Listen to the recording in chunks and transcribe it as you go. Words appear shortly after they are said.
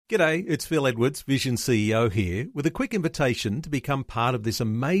G'day, it's Phil Edwards, Vision CEO here, with a quick invitation to become part of this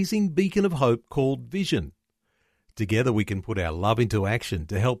amazing beacon of hope called Vision. Together we can put our love into action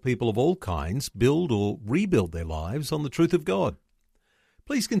to help people of all kinds build or rebuild their lives on the truth of God.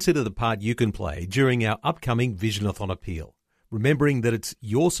 Please consider the part you can play during our upcoming Visionathon appeal, remembering that it's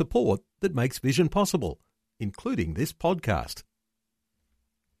your support that makes Vision possible, including this podcast.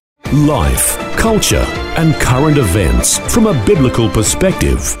 Life, culture, and current events from a biblical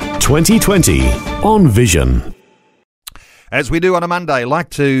perspective. 2020 on Vision. As we do on a Monday,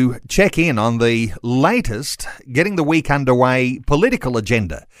 like to check in on the latest getting the week underway political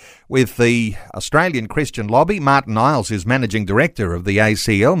agenda with the Australian Christian Lobby. Martyn Iles is Managing Director of the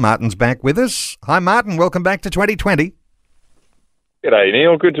ACL. Martyn's back with us. Hi Martyn, welcome back to 2020. G'day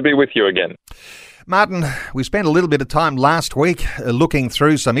Neil, good to be with you again. Martyn, we spent a little bit of time last week looking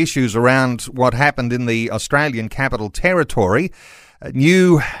through some issues around what happened in the Australian Capital Territory.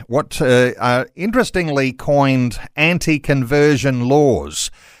 What are interestingly coined anti-conversion laws.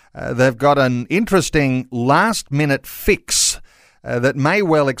 They've got an interesting last-minute fix that may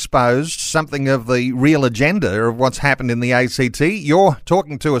well expose something of the real agenda of what's happened in the ACT. You're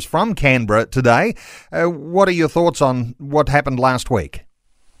talking to us from Canberra today. What are your thoughts on what happened last week?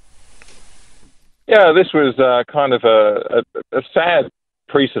 Yeah, this was kind of a sad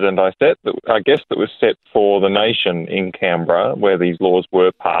precedent, that was set for the nation in Canberra, where these laws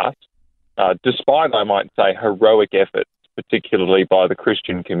were passed, despite, I might say, heroic efforts, particularly by the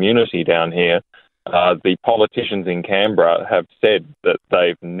Christian community down here. The politicians in Canberra have said that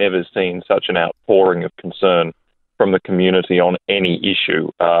they've never seen such an outpouring of concern from the community on any issue,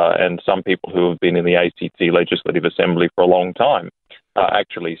 and some people who have been in the ACT Legislative Assembly for a long time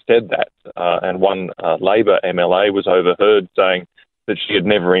actually said that. And one Labor MLA was overheard saying that she had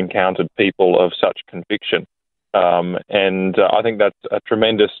never encountered people of such conviction. And I think that's a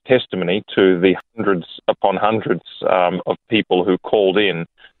tremendous testimony to the hundreds upon hundreds of people who called in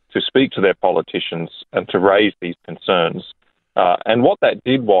to speak to their politicians and to raise these concerns. And what that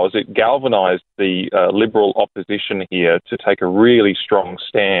did was it galvanised the Liberal opposition here to take a really strong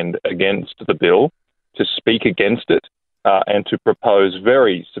stand against the bill, to speak against it, and to propose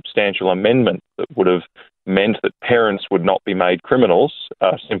very substantial amendments that would have meant that parents would not be made criminals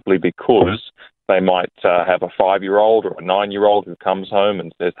simply because they might have a 5-year-old or a 9-year-old who comes home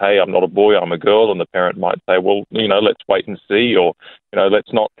and says, hey, I'm not a boy, I'm a girl. And the parent might say, well, let's wait and see, or,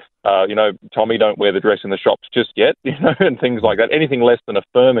 let's not, Tommy, don't wear the dress in the shops just yet, and things like that. Anything less than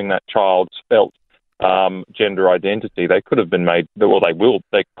affirming that child's felt gender identity, they could have been made,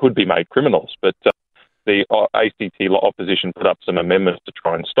 they could be made criminals. But the ACT opposition put up some amendments to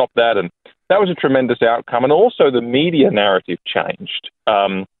try and stop that, and that was a tremendous outcome. And also the media narrative changed.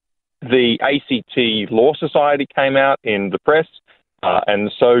 The ACT Law Society came out in the press,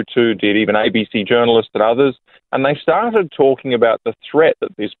 and so too did even ABC journalists and others, and they started talking about the threat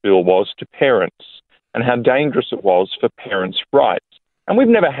that this bill was to parents and how dangerous it was for parents' rights. And we've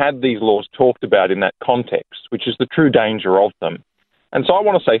never had these laws talked about in that context, which is the true danger of them. And so I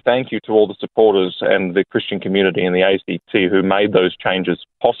want to say thank you to all the supporters and the Christian community in the ACT who made those changes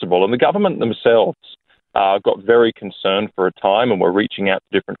possible. And the government themselves got very concerned for a time and were reaching out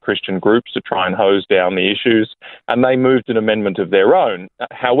to different Christian groups to try and hose down the issues. And they moved an amendment of their own.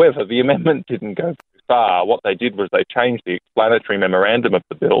 However, the amendment didn't go very far. What they did was they changed the explanatory memorandum of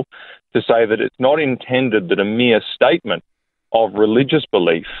the bill to say that it's not intended that a mere statement of religious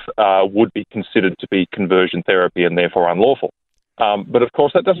belief would be considered to be conversion therapy and therefore unlawful. But of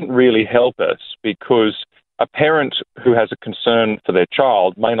course, that doesn't really help us, because a parent who has a concern for their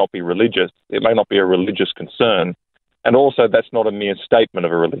child may not be religious. It may not be a religious concern. And also, that's not a mere statement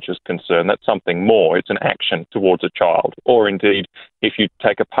of a religious concern. That's something more. It's an action towards a child. Or indeed, if you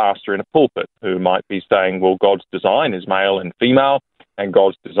take a pastor in a pulpit who might be saying, well, God's design is male and female, and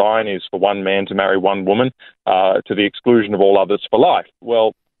God's design is for one man to marry one woman to the exclusion of all others for life.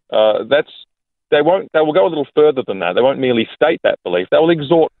 Well, They will go a little further than that. They won't merely state that belief. They will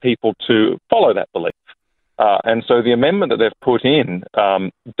exhort people to follow that belief. And so the amendment that they've put in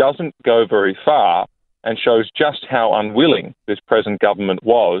doesn't go very far and shows just how unwilling this present government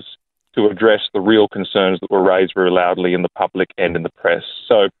was to address the real concerns that were raised very loudly in the public and in the press.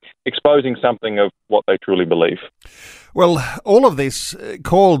 So exposing something of what they truly believe. Well, all of this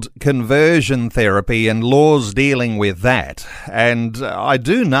called conversion therapy and laws dealing with that. And I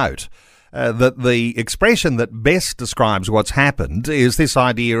do note that the expression that best describes what's happened is this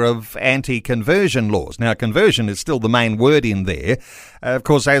idea of anti-conversion laws. Now, conversion is still the main word in there. Of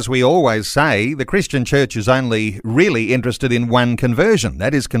course, as we always say, the Christian church is only really interested in one conversion.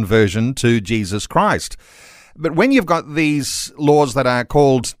 That is conversion to Jesus Christ. But when you've got these laws that are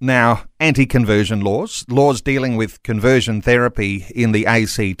called now anti-conversion laws, laws dealing with conversion therapy in the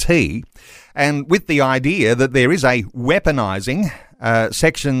ACT, and with the idea that there is a weaponising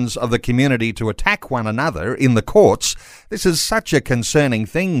sections of the community to attack one another in the courts, this is such a concerning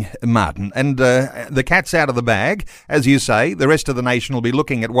thing, Martyn. And the cat's out of the bag. As you say, the rest of the nation will be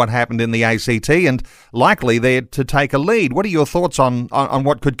looking at what happened in the ACT and likely there to take a lead. What are your thoughts on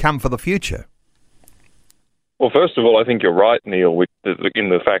what could come for the future? Well, first of all, I think you're right, Neil, in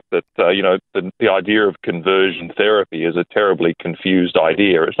the fact that, the idea of conversion therapy is a terribly confused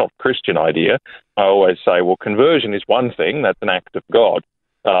idea. It's not a Christian idea. I always say, well, conversion is one thing, that's an act of God,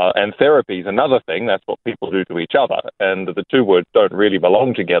 and therapy is another thing, that's what people do to each other, and the two words don't really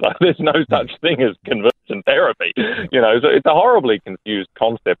belong together. There's no such thing as conversion therapy. So it's a horribly confused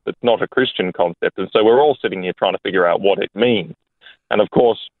concept. It's not a Christian concept, and so we're all sitting here trying to figure out what it means. And of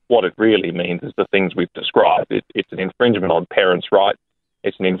course, what it really means is the things we've described. It's an infringement on parents' rights.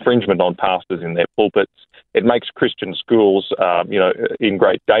 It's an infringement on pastors in their pulpits. It makes Christian schools, in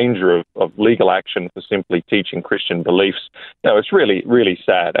great danger of legal action for simply teaching Christian beliefs. It's really, really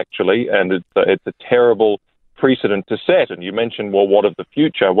sad, actually, and it's a terrible precedent to set. And you mentioned, well, what of the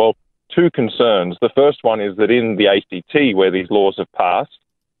future? Well, two concerns. The first one is that in the ACT, where these laws have passed,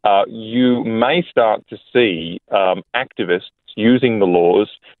 you may start to see activists using the laws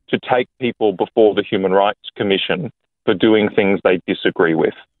to take people before the Human Rights Commission for doing things they disagree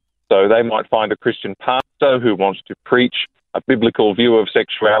with. So they might find a Christian pastor who wants to preach a biblical view of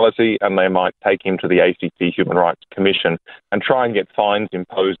sexuality, and they might take him to the ACT Human Rights Commission and try and get fines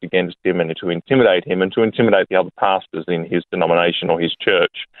imposed against him and to intimidate him and to intimidate the other pastors in his denomination or his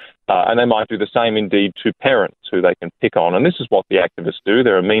church. And they might do the same indeed to parents who they can pick on. And this is what the activists do.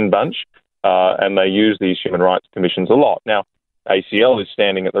 They're a mean bunch, and they use these human rights commissions a lot. Now, ACL is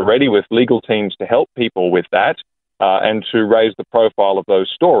standing at the ready with legal teams to help people with that and to raise the profile of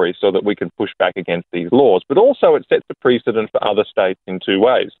those stories so that we can push back against these laws. But also it sets a precedent for other states in two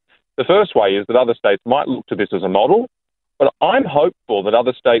ways. The first way is that other states might look to this as a model, but I'm hopeful that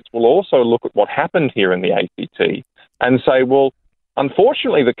other states will also look at what happened here in the ACT and say, well,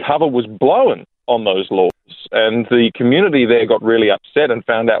 unfortunately the cover was blown on those laws and the community there got really upset and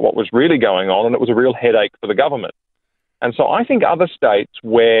found out what was really going on, and it was a real headache for the government. And so I think other states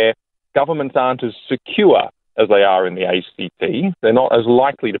where governments aren't as secure as they are in the ACT, they're not as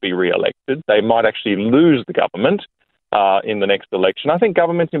likely to be re-elected. They might actually lose the government in the next election. I think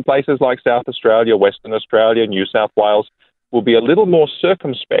governments in places like South Australia, Western Australia, New South Wales will be a little more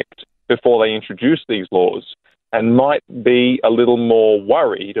circumspect before they introduce these laws and might be a little more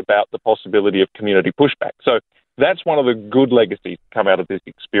worried about the possibility of community pushback. So that's one of the good legacies to come out of this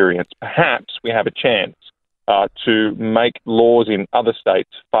experience. Perhaps we have a chance to make laws in other states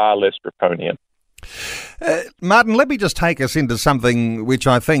far less draconian. Martyn, let me just take us into something which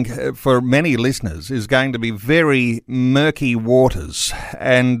I think for many listeners is going to be very murky waters.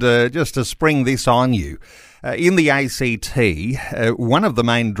 And just to spring this on you, in the ACT, one of the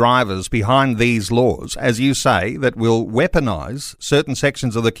main drivers behind these laws, as you say, that will weaponise certain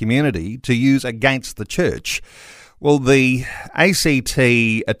sections of the community to use against the church. Well, the ACT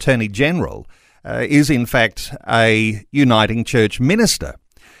Attorney General is in fact a Uniting Church minister.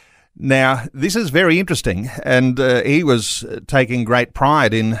 Now, this is very interesting, and he was taking great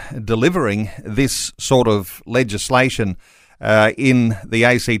pride in delivering this sort of legislation in the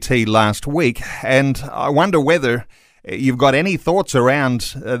ACT last week, and I wonder whether you've got any thoughts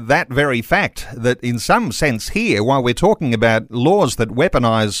around that very fact, that in some sense here, while we're talking about laws that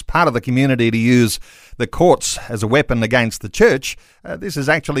weaponise part of the community to use the courts as a weapon against the church, this is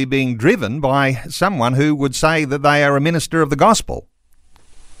actually being driven by someone who would say that they are a minister of the gospel.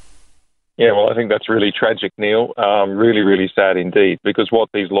 Yeah, well, I think that's really tragic, Neil. Really, really sad indeed. Because what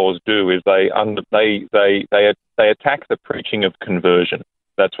these laws do is they attack the preaching of conversion.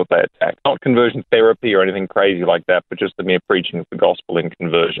 That's what they attack. Not conversion therapy or anything crazy like that, but just the mere preaching of the gospel in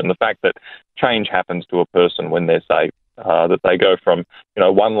conversion. The fact that change happens to a person when they're saved, that they go from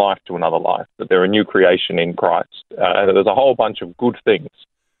one life to another life, that they're a new creation in Christ. There's a whole bunch of good things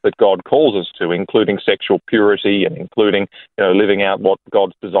that God calls us to, including sexual purity and including living out what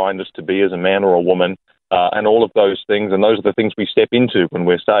God's designed us to be as a man or a woman, and all of those things. And those are the things we step into when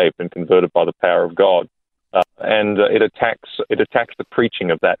we're saved and converted by the power of God. And it attacks the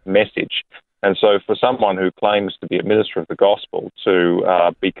preaching of that message. And so for someone who claims to be a minister of the gospel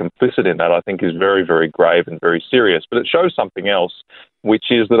to be complicit in that, I think is very, very grave and very serious. But it shows something else,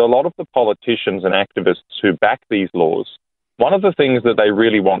 which is that a lot of the politicians and activists who back these laws, one of the things that they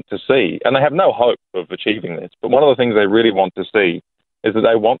really want to see, and they have no hope of achieving this, but one of the things they really want to see is that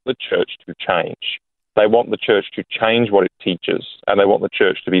they want the church to change. They want the church to change what it teaches, and they want the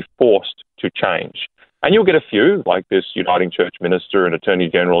church to be forced to change. And you'll get a few, like this Uniting Church minister and Attorney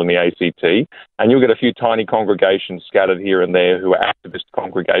General in the ACT, and you'll get a few tiny congregations scattered here and there who are activist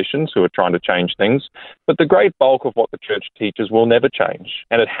congregations who are trying to change things. But the great bulk of what the church teaches will never change,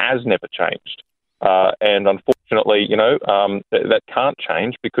 and it has never changed. And unfortunately, that can't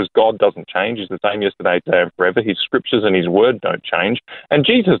change because God doesn't change. He's the same yesterday, today, and forever. His scriptures and his word don't change, and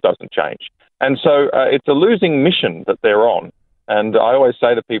Jesus doesn't change. And so it's a losing mission that they're on. And I always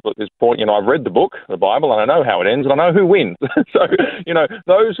say to people at this point, I've read the book, the Bible, and I know how it ends, and I know who wins. So,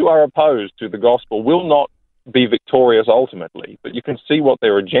 those who are opposed to the gospel will not be victorious ultimately, but you can see what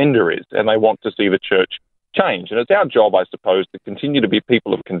their agenda is, and they want to see the church change. And it's our job, I suppose, to continue to be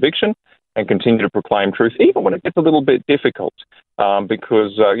people of conviction and continue to proclaim truth, even when it gets a little bit difficult,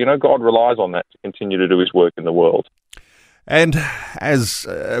 because, God relies on that to continue to do his work in the world. And as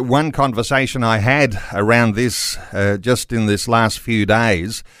one conversation I had around this just in this last few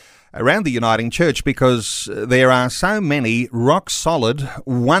days, around the Uniting Church, because there are so many rock-solid,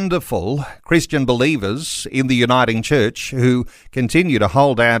 wonderful Christian believers in the Uniting Church who continue to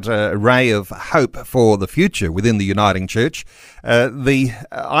hold out a ray of hope for the future within the Uniting Church. The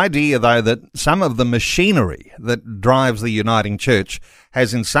idea, though, that some of the machinery that drives the Uniting Church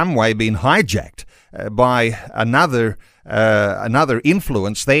has in some way been hijacked by another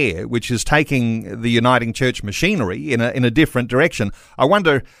influence there, which is taking the Uniting Church machinery in a different direction. I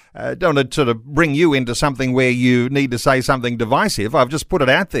wonder, don't want to sort of bring you into something where you need to say something divisive. I've just put it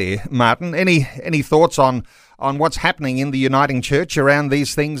out there, Martyn. Any thoughts on what's happening in the Uniting Church around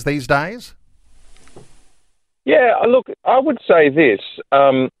these things these days? Yeah, look, I would say this.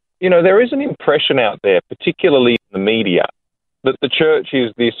 There is an impression out there, particularly in the media, that the church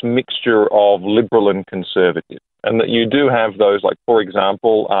is this mixture of liberal and conservative, and that you do have those, like, for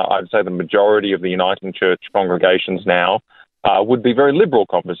example, I'd say the majority of the Uniting Church congregations now would be very liberal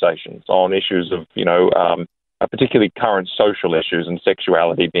conversations on issues of, particularly current social issues, and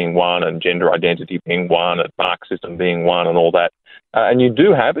sexuality being one, and gender identity being one, and Marxism being one, and all that. And you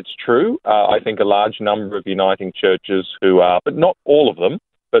do have, it's true, I think a large number of Uniting Churches who are, but not all of them,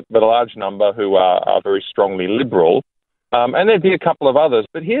 but a large number who are very strongly liberal. And there'd be a couple of others.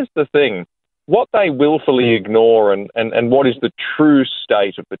 But here's the thing. What they willfully ignore and what is the true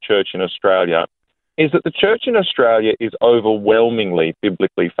state of the church in Australia is that the church in Australia is overwhelmingly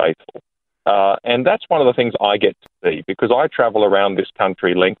biblically faithful. And that's one of the things I get to see, because I travel around this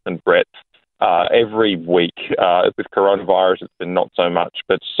country length and breadth every week. With coronavirus, it's been not so much,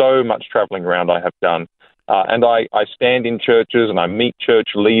 but so much travelling around I have done. And I stand in churches and I meet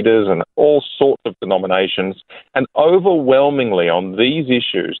church leaders and all sorts of denominations. And overwhelmingly on these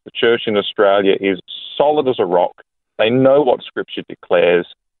issues, the church in Australia is solid as a rock. They know what Scripture declares.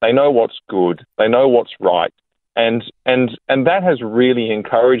 They know what's good. They know what's right. And that has really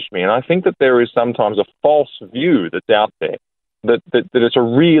encouraged me. And I think that there is sometimes a false view that's out there, that it's a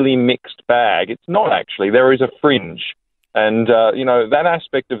really mixed bag. It's not actually. There is a fringe. And, that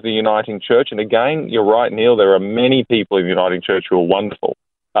aspect of the Uniting Church, and again, you're right, Neil, there are many people in the Uniting Church who are wonderful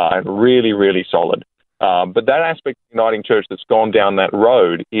and really, really solid. But that aspect of the Uniting Church that's gone down that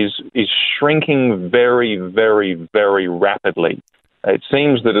road is shrinking very, very, very rapidly. It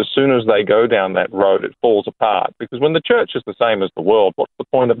seems that as soon as they go down that road, it falls apart. Because when the church is the same as the world, what's the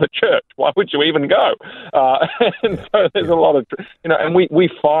point of the church? Why would you even go? And so there's a lot of, and we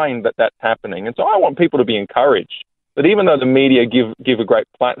find that that's happening. And so I want people to be encouraged that even though the media give a great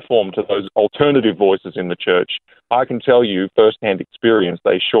platform to those alternative voices in the church, I can tell you firsthand experience,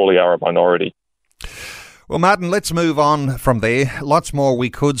 they surely are a minority. Well, Martyn, let's move on from there. Lots more we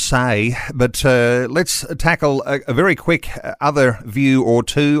could say, but let's tackle a very quick other view or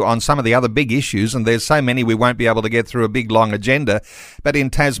two on some of the other big issues, and there's so many we won't be able to get through a big, long agenda. But in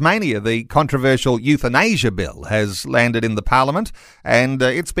Tasmania, the controversial euthanasia bill has landed in the Parliament, and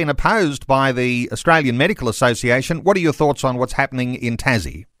it's been opposed by the Australian Medical Association. What are your thoughts on what's happening in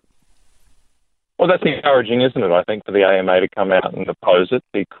Tassie? Well, that's encouraging, isn't it, I think, for the AMA to come out and oppose it,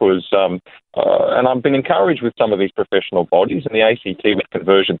 because, and I've been encouraged with some of these professional bodies. In the ACT with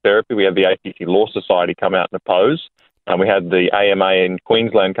conversion therapy, we had the ACT Law Society come out and oppose, and we had the AMA in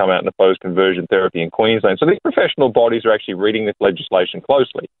Queensland come out and oppose conversion therapy in Queensland. So these professional bodies are actually reading this legislation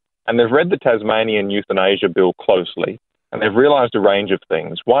closely, and they've read the Tasmanian euthanasia bill closely, and they've realised a range of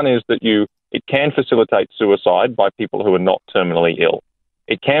things. One is that it can facilitate suicide by people who are not terminally ill.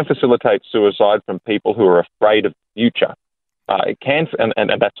 It can facilitate suicide from people who are afraid of the future. It can, and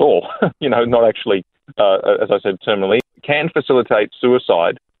that's all, not actually, as I said, terminally. It can facilitate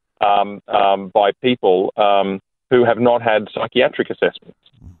suicide by people who have not had psychiatric assessments.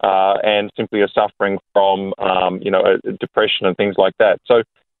 and simply are suffering from, depression and things like that. So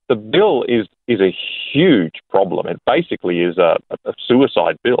the bill is a huge problem. It basically is a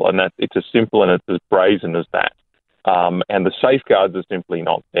suicide bill, and that it's as simple and it's as brazen as that. And the safeguards are simply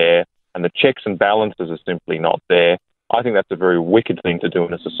not there, and the checks and balances are simply not there. I think that's a very wicked thing to do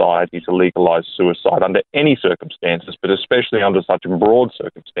in a society, to legalise suicide under any circumstances, but especially under such broad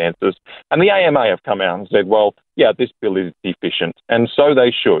circumstances. And the AMA have come out and said, well, yeah, this bill is deficient, and so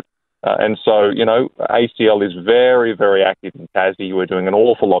they should. And so, ACL is very, very active in Tassie. We're doing an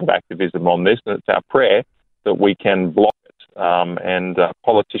awful lot of activism on this, and it's our prayer that we can block it.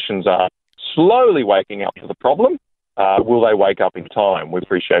 Politicians are slowly waking up to the problem. Will they wake up in time? We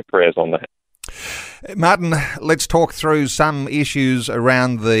appreciate prayers on that. Martyn, let's talk through some issues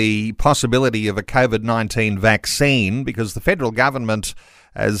around the possibility of a COVID-19 vaccine, because the federal government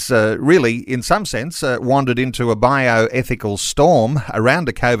has really, in some sense, wandered into a bioethical storm around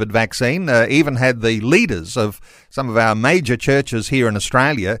a COVID vaccine, even had the leaders of some of our major churches here in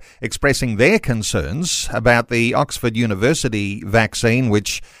Australia expressing their concerns about the Oxford University vaccine,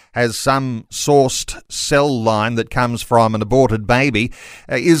 which has some sourced cell line that comes from an aborted baby.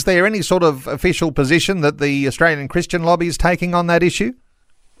 Is there any sort of official position that the Australian Christian lobby is taking on that issue?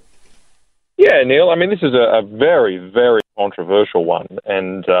 Yeah, Neil. I mean, this is a very, very controversial one,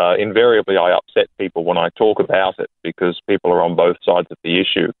 and invariably I upset people when I talk about it because people are on both sides of the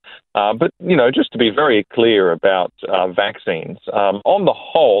issue. But, just to be very clear about vaccines, on the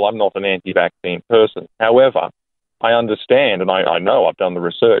whole, I'm not an anti-vaccine person. However, I understand, and I know I've done the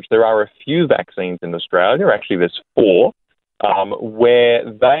research, there are a few vaccines in Australia, actually there's 4, where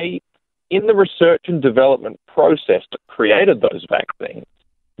in the research and development process that created those vaccines,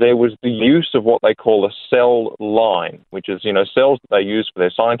 there was the use of what they call a cell line, which is, cells that they use for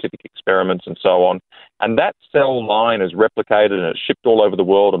their scientific experiments and so on. And that cell line is replicated and it's shipped all over the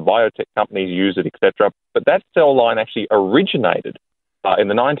world, and biotech companies use it, etc. But that cell line actually originated in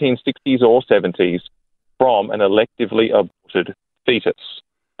the 1960s or 70s from an electively aborted fetus.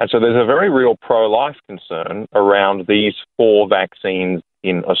 And so there's a very real pro-life concern around these 4 vaccines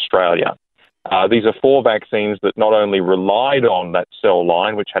in Australia. These are 4 vaccines that not only relied on that cell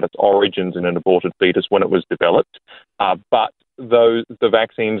line, which had its origins in an aborted fetus when it was developed, but the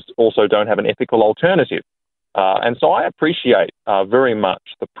vaccines also don't have an ethical alternative. And so I appreciate very much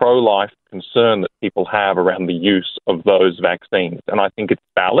the pro-life concern that people have around the use of those vaccines. And I think it's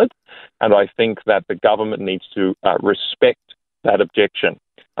valid, and I think that the government needs to respect that objection.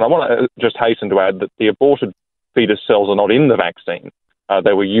 And I want to just hasten to add that the aborted fetus cells are not in the vaccine.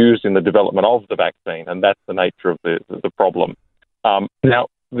 They were used in the development of the vaccine, and that's the nature of the problem. Now,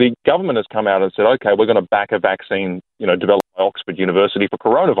 the government has come out and said, okay, we're going to back a vaccine, developed by Oxford University for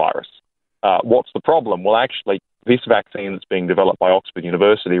coronavirus. What's the problem? Well, actually, this vaccine that's being developed by Oxford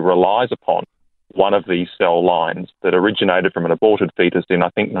University relies upon one of these cell lines that originated from an aborted fetus in, I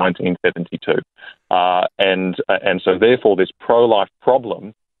think, 1972. And so, therefore, this pro-life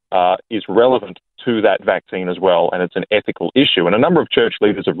problem is relevant to that vaccine as well, and it's an ethical issue. And a number of church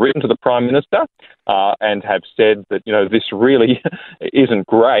leaders have written to the Prime Minister and have said that, this really isn't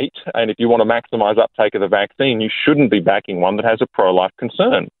great, and if you want to maximise uptake of the vaccine, you shouldn't be backing one that has a pro-life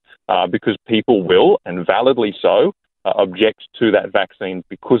concern, because people will, and validly so, object to that vaccine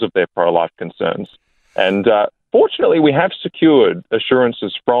because of their pro-life concerns. And fortunately, we have secured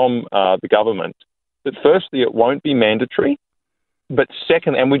assurances from the government that firstly, it won't be mandatory, but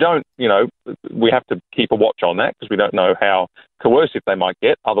second, and we don't, we have to keep a watch on that because we don't know how coercive they might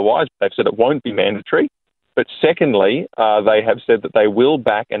get. Otherwise, they've said it won't be mandatory. But secondly, they have said that they will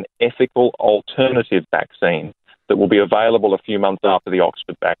back an ethical alternative vaccine that will be available a few months after the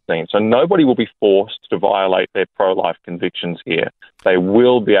Oxford vaccine. So nobody will be forced to violate their pro-life convictions here. They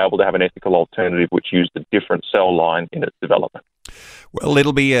will be able to have an ethical alternative which used a different cell line in its development. Well,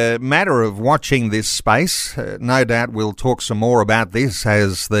 it'll be a matter of watching this space. No doubt we'll talk some more about this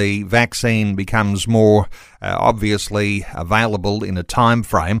as the vaccine becomes more obviously available in a time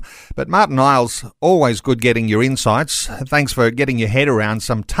frame. But Martyn Iles, always good getting your insights. Thanks for getting your head around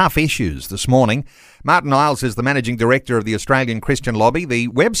some tough issues this morning. Martyn Iles is the Managing Director of the Australian Christian Lobby. The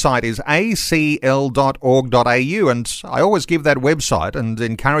website is acl.org.au, and I always give that website and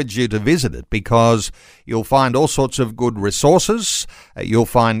encourage you to visit it because you'll find all sorts of good resources, you'll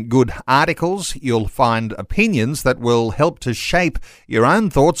find good articles, you'll find opinions that will help to shape your own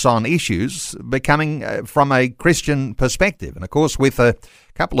thoughts on issues becoming from a Christian perspective. And of course, with a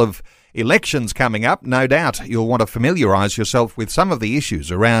couple of elections coming up, no doubt you'll want to familiarise yourself with some of the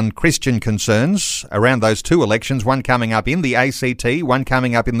issues around Christian concerns around those two elections, one coming up in the ACT, one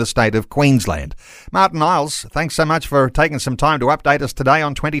coming up in the state of Queensland. Martyn Iles, thanks so much for taking some time to update us today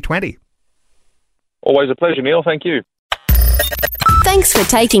on 2020. Always a pleasure, Neil. Thank you. Thanks for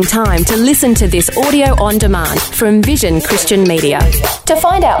taking time to listen to this audio on demand from Vision Christian Media. To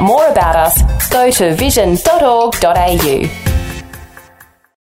find out more about us, go to vision.org.au.